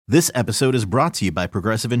This episode is brought to you by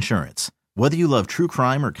Progressive Insurance. Whether you love true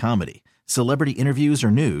crime or comedy, celebrity interviews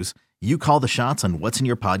or news, you call the shots on what's in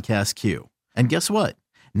your podcast queue. And guess what?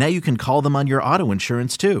 Now you can call them on your auto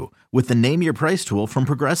insurance too with the Name Your Price tool from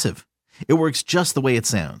Progressive. It works just the way it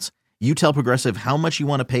sounds. You tell Progressive how much you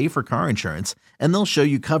want to pay for car insurance, and they'll show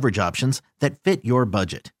you coverage options that fit your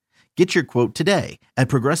budget. Get your quote today at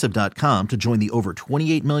Progressive.com to join the over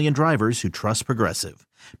 28 million drivers who trust Progressive.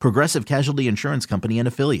 Progressive Casualty Insurance Company and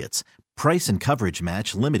Affiliates. Price and coverage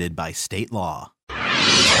match limited by state law. All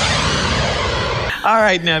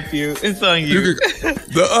right, nephew, it's on you.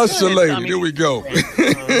 The usher lady, here we go.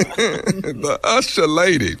 The usher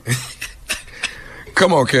lady.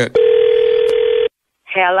 Come on, Kat.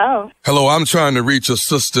 Hello. Hello, I'm trying to reach a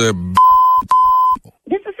sister.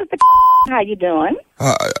 This is Sister. How you doing?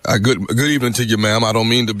 Good evening to you, ma'am. I don't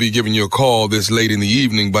mean to be giving you a call this late in the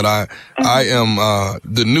evening, but I am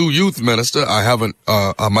the new youth minister. I haven't.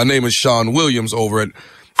 My name is Sean Williams over at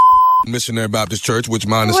Missionary Baptist Church, which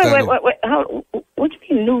my understanding. Wait. What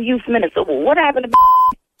you mean, new youth minister? What happened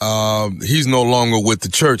to? He's no longer with the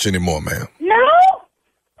church anymore, ma'am. No.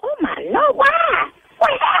 Oh my Lord, why?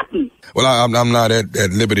 What happened? Well, I'm not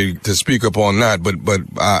at liberty to speak upon that, but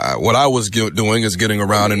what I was doing is getting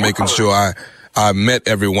around and making sure I met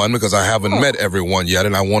everyone, because I haven't met everyone yet,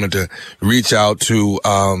 and I wanted to reach out to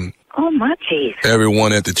oh my Jesus,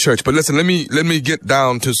 everyone at the church. But listen, let me get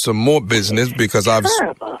down to some more business, because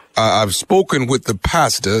I've spoken with the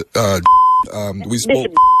pastor. We spoke.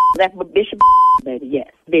 Bishop, that's what Bishop, baby. Yes,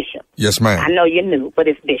 Bishop. Yes, ma'am. I know you knew, but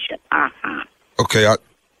it's Bishop. Okay,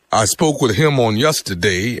 I spoke with him on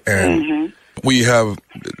yesterday, and we have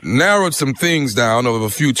narrowed some things down of a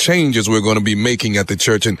few changes we're going to be making at the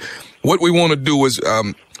church. And what we want to do is,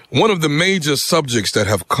 one of the major subjects that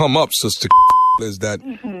have come up, Sister, is that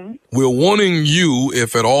we're wanting you,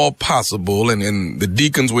 if at all possible, and the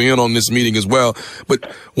deacons were in on this meeting as well,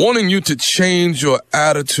 but wanting you to change your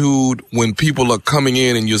attitude when people are coming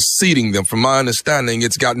in and you're seating them. From my understanding,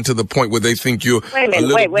 it's gotten to the point where they think you're Wait a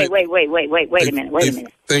minute. Wait a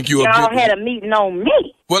minute. Think you y'all had a meeting on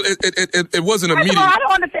me. Well, it wasn't a meeting. I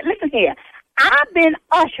don't understand. Listen here. I've been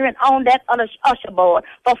ushering on that usher board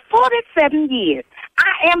for 47 years.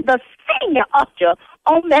 I am the senior usher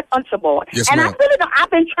on that usher board. Yes, and ma'am. I really don't. I've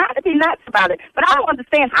been trying to be nice about it, but I don't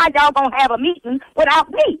understand how y'all gonna have a meeting without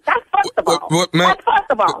me. That's first of all. That's first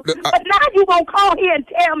of all. But now you gonna call here and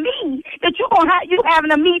tell me that you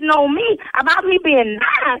having a meeting on me about me being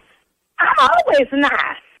nice. I'm always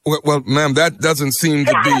nice. Well, ma'am, that doesn't seem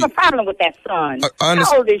to be. I have a problem with that, son.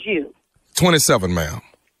 How old is you? 27, ma'am.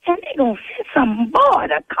 And they gonna send some boy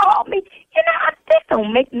to call me. You know, this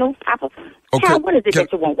don't make no type of. Okay. Child, what is it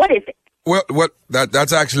that you want? What is it? Well,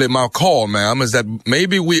 that's actually my call, ma'am, is that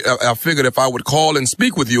maybe I figured if I would call and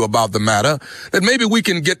speak with you about the matter, that maybe we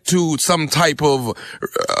can get to some type of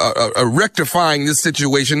rectifying this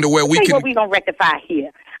situation to where we can. What we gonna rectify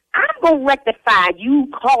here? I'm gonna rectify you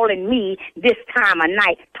calling me this time of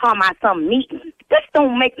night, talking about some meeting. This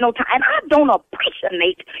don't make no time, and I don't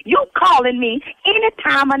appreciate you calling me any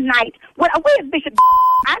time of night. Where's Bishop?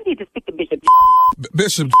 I need to speak to Bishop.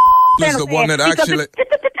 Bishop is the one that actually.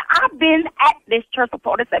 I've been at this church for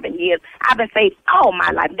 47 years. I've been saved all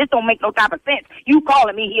my life. This don't make no type of sense. You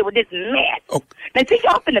calling me here with this mess. Oh. Now, see,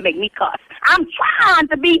 y'all finna make me cuss. I'm trying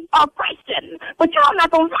to be a Christian, but y'all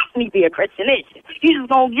not gonna let me be a Christian, is you?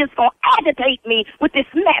 You just gonna agitate me with this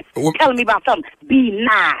mess, telling me about something. Be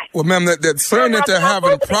nice. Well, ma'am, that's saying that they're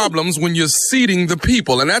having problems when you're seating the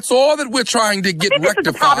people, and that's all that we're trying to get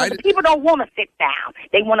rectified. People don't want to sit down.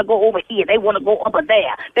 They want to go over here. They want to go over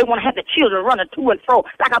there. They want to have the children running to and fro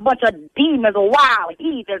like a bunch of demons or wild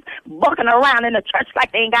heathens bucking around in the church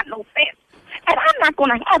like they ain't got no sense. And I'm not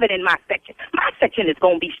going to have it in my section. My section is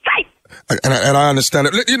going to be straight. And I understand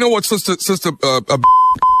it. You know what, sister,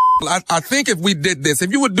 I think if we did this,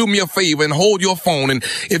 if you would do me a favor and hold your phone, and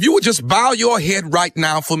if you would just bow your head right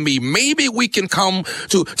now for me, maybe we can come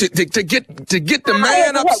to get the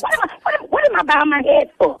man up. What am I bowing my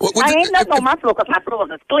head for? I ain't nothing on my floor, because my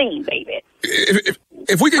floor is clean, baby.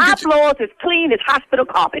 If we can my get floors is clean as hospital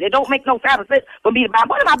carpet. It don't make no sense for me to bow.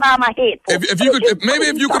 What am I bowing my head for?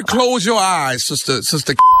 If you could close your eyes, sister.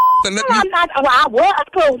 And let me... I'm not. Well, I was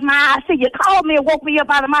closed my eyes. See, you called me and woke me up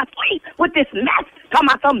out of my sleep with this mess. Talking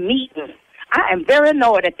about some meeting. I am very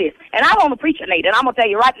annoyed at this, and I don't appreciate it. And I'm gonna tell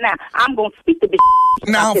you right now, I'm gonna speak to this.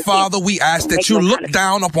 Now, Father, we ask that you look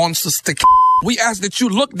down upon Sister We ask that you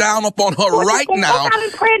look down upon her right now.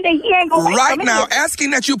 Right now,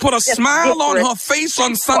 asking that you put a smile on her face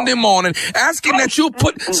on Sunday morning. Asking that you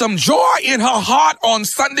put some joy in her heart on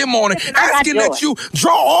Sunday morning. Asking that you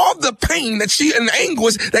draw all the pain that she and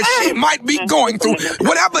anguish that she might be going through.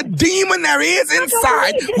 Whatever demon there is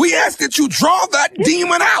inside, we ask that you draw that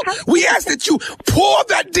demon out. We ask that you pull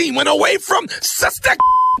that demon away from Sister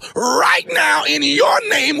right now. In your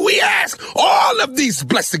name, we ask all of these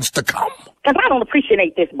blessings to come. Because I don't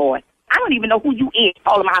appreciate this, boy. I don't even know who you is.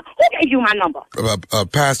 Who gave you my number?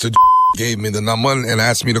 Pastor gave me the number and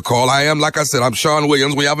asked me to call. I am, like I said, I'm Sean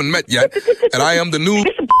Williams. We haven't met yet, and I am the new.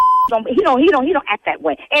 Bishop he don't act that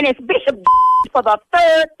way. And it's Bishop for the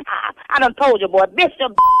third time. I done told you, boy.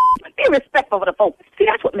 Bishop, be respectful for the folks. See,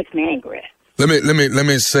 that's what makes me angry. Let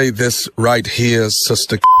me say this right here,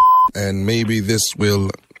 Sister, and maybe this will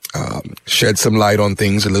shed some light on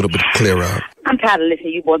things a little bit clearer. I'm tired of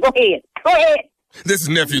listening to you, boy. Go ahead. This is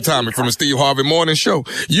Nephew Tommy from the Steve Harvey Morning Show.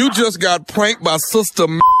 You just got pranked by Sister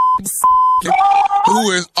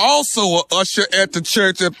who is also an usher at the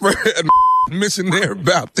church at Missionary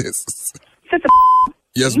Baptist. Sister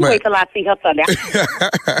yes, you ma'am. Wait till I see her Sunday.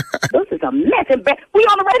 This is a mess. We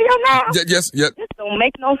on the radio now? Yes. This don't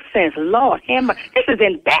make no sense. Lord, this is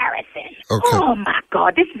embarrassing. Okay. Oh, my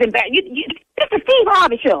God. This is embarrassing. This is Steve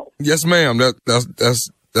Harvey Show. Yes, ma'am.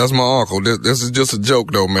 That's my uncle. This is just a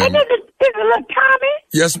joke, though, ma'am. This is little Tommy?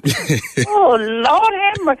 Yes. Oh, Lord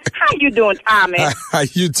have mercy. How you doing, Tommy? How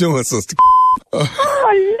you doing, Sister? Oh,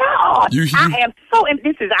 Lord. I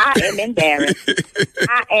am embarrassed.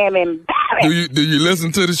 I am embarrassed. Do you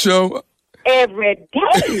listen to the show? Every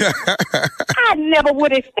day. I never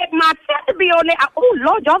would expect myself to be on there. Oh,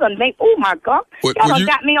 Lord, y'all done make, oh, my God. Y'all done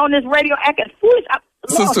got me on this radio acting foolish.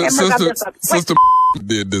 Sister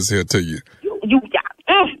did this here to you.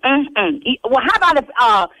 Well, how about if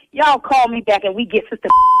y'all call me back and we get Sister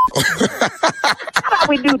How about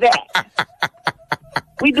we do that?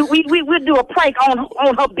 We'll do a prank on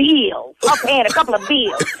her bills. Her paying a couple of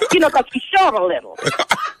bills. Because she's short a little.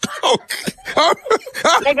 Okay.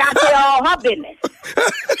 They got to tell all her business.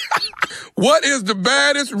 What is the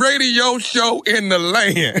baddest radio show in the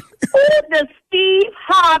land? The Steve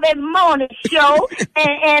Harvey Morning Show,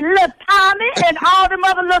 and little Tommy, and all them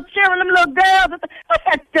other little children, them little girls. What's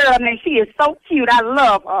that girl name? She is so cute. I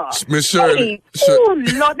love her. Miss Shirley. Oh,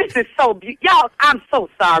 Lord, this is so beautiful. Y'all, I'm so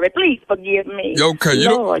sorry. Please forgive me. Okay,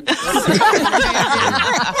 Lord.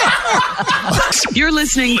 You're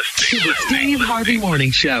listening to the Steve Harvey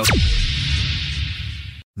Morning Show.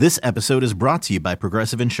 This episode is brought to you by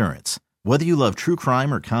Progressive Insurance. Whether you love true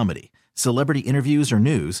crime or comedy, celebrity interviews or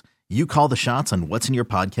news, you call the shots on what's in your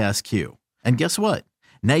podcast queue. And guess what?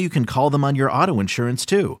 Now you can call them on your auto insurance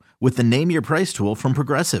too with the Name Your Price tool from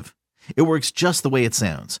Progressive. It works just the way it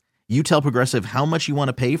sounds. You tell Progressive how much you want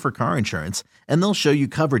to pay for car insurance, and they'll show you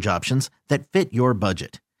coverage options that fit your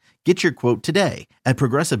budget. Get your quote today at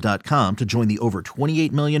Progressive.com to join the over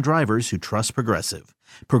 28 million drivers who trust Progressive.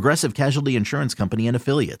 Progressive Casualty Insurance Company and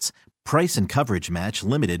Affiliates. Price and coverage match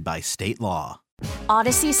limited by state law.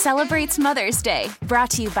 Odyssey celebrates Mother's Day, brought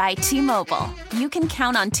to you by T-Mobile. You can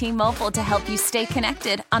count on T-Mobile to help you stay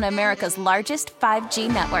connected on America's largest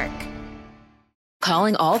 5G network.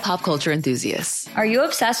 Calling all pop culture enthusiasts. Are you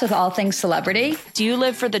obsessed with all things celebrity? Do you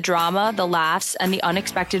live for the drama, the laughs, and the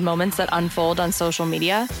unexpected moments that unfold on social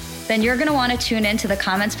media? Then you're going to want to tune in to the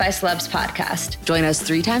Comments by Celebs podcast. Join us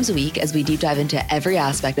 3 times a week as we deep dive into every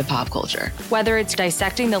aspect of pop culture. Whether it's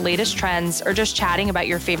dissecting the latest trends or just chatting about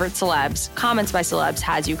your favorite celebs, Comments by Celebs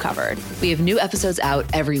has you covered. We have new episodes out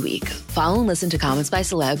every week. Follow and listen to Comments by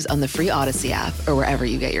Celebs on the free Odyssey app or wherever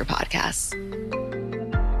you get your podcasts.